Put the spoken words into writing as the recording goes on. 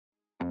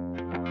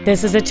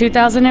This is a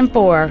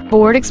 2004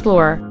 Ford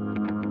Explorer.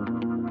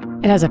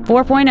 It has a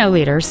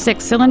 4.0-liter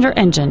six-cylinder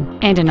engine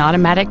and an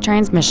automatic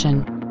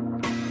transmission.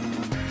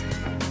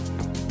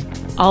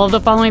 All of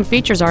the following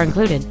features are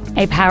included: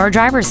 a power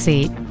driver's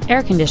seat,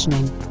 air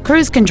conditioning,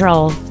 cruise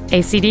control,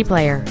 a CD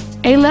player,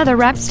 a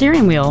leather-wrapped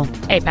steering wheel,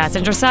 a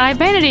passenger side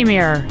vanity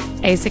mirror,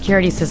 a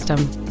security system,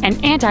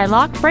 an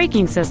anti-lock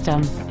braking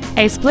system,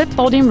 a split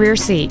folding rear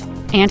seat,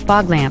 and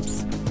fog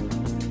lamps.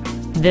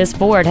 This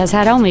Ford has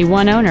had only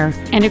one owner,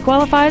 and it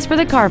qualifies for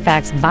the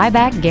Carfax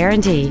buyback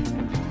guarantee.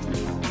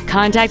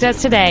 Contact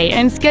us today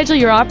and schedule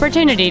your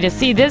opportunity to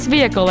see this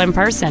vehicle in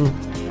person.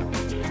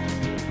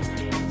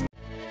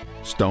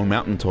 Stone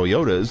Mountain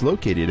Toyota is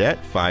located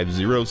at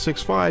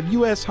 5065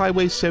 US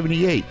Highway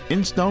 78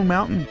 in Stone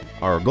Mountain.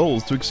 Our goal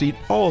is to exceed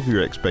all of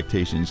your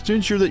expectations to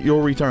ensure that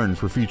you'll return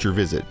for future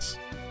visits.